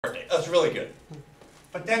birthday. That was really good.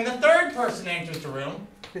 But then the third person enters the room.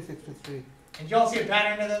 363. And you all see a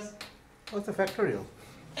pattern to this? What's the factorial?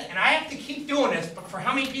 And I have to keep doing this, but for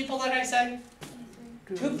how many people did I say?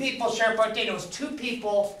 2 people share a birthday. There was 2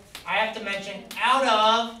 people I have to mention out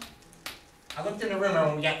of, I looked in the room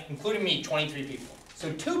and we got, including me, 23 people.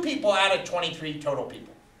 So 2 people out of 23 total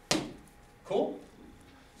people. Cool?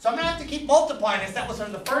 So I'm going to have to keep multiplying this. That was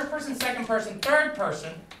from the first person, second person, third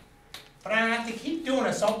person. But I'm going to have to keep doing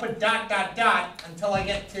this. So I'll put dot, dot, dot until I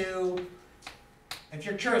get to, if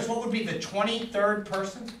you're curious, what would be the 23rd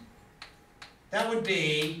person? That would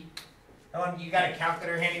be, you got a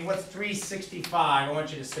calculator handy, what's 365? I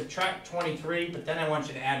want you to subtract 23, but then I want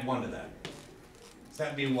you to add 1 to that. So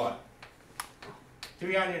that'd be what?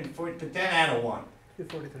 340, but then add a 1.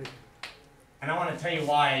 343. And I want to tell you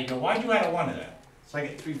why. You go, why'd you add a 1 to that? So I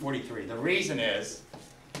get 343. The reason is,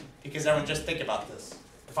 because everyone just think about this.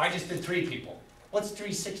 If I just did 3 people, what's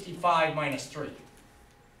 365 minus 3?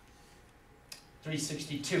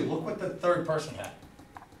 362. Look what the third person had.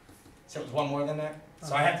 So it was 1 more than that?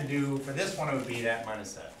 So I have to do, for this one it would be that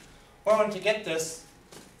minus that. Well, to get this,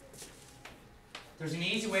 there's an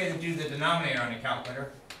easy way to do the denominator on the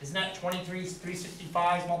calculator. Isn't that 23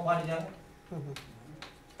 365s multiplied together?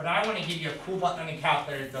 But I want to give you a cool button on the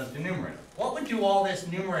calculator that does the numerator. What would do all this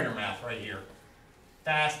numerator math right here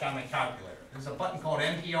fast on the calculator? There's a button called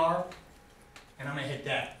NPR, and I'm going to hit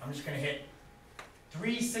that. I'm just going to hit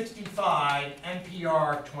 365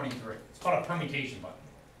 NPR 23. It's called a permutation button.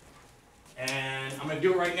 And I'm going to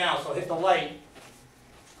do it right now, so I'll hit the light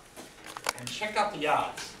and check out the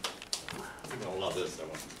odds. You're going to love this one.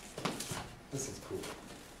 This is cool.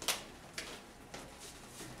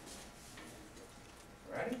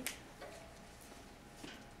 Ready?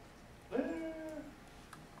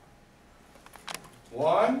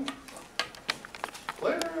 One.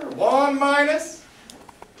 Clear. 1 minus.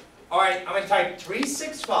 All right, I'm going to type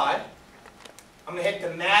 365. I'm going to hit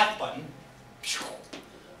the math button.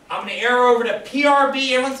 I'm going to arrow over to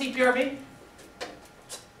PRB. Everyone see PRB?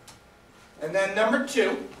 And then number 2.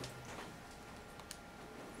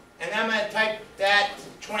 And then I'm going to type that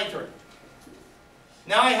 23.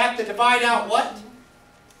 Now I have to divide out what?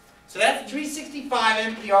 So that's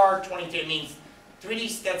 365 NPR 22. It means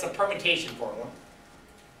 3D, that's a permutation formula.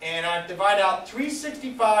 And I divide out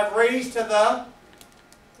 365 raised to the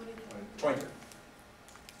 23.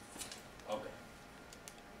 Okay.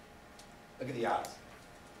 Look at the odds.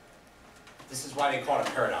 This is why they call it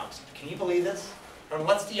a paradox. Can you believe this? And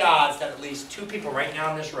what's the odds that at least 2 people right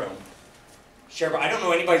now in this room share, I don't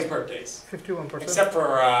know anybody's birthdays. 51%. Except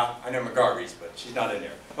for, I know McGarvey's, but she's not in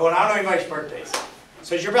there. Oh, and I don't know anybody's birthdays.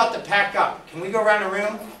 So as you're about to pack up, can we go around the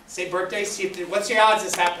room, say birthdays, see if, what's the odds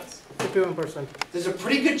this happens? 51%. There's a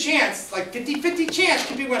pretty good chance, like 50-50 chance,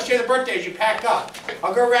 2 people are going to share the birthday as you pack up.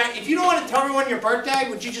 I'll go around. If you don't want to tell everyone your birthday,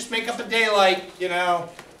 would you just make up a day like,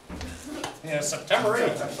 September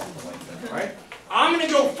 8th or something like that, right? I'm going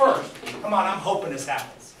to go first. Come on, I'm hoping this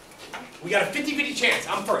happens. We got a 50-50 chance.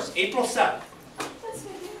 I'm first, April 7th.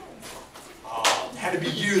 Oh, it had to be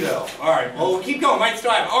you, though. All right, well, we'll keep going. Might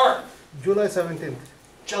still have Art. July 17th.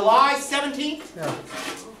 July 17th? Yeah.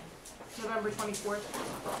 November 24th.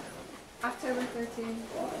 October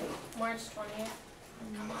 13th. March 20th.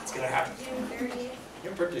 Come on, it's going to happen. June 30th.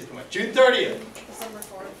 Your birthday's coming up. June 30th. December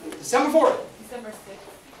 4th. December 4th. December 6th.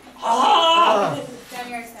 Ah!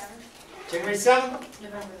 January 7th. January 7th.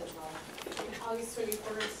 November the 12th. August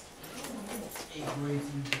 21st.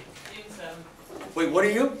 June 7th. Wait, what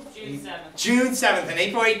are you? June 7th. June 7th and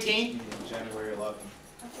April 18th. January 11th.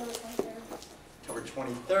 October 23rd. October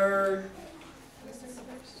 23rd.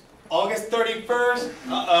 August 31st. August 31st.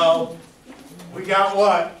 Uh-oh. We got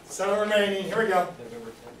what? 7 remaining. Here we go.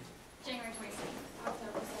 November 10th. January 26th.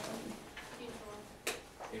 October 7th. June 12th.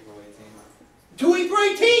 April 18th. 2 April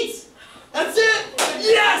 18th. That's it.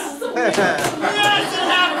 Yes. Yes, it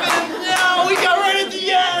happened. No, we got right at the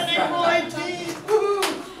end. April 18th. Woo.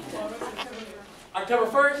 October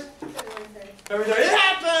 1st. February 3rd. It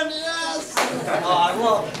happened. Yes. Oh, I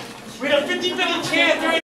love it. We had a 50-50 chance.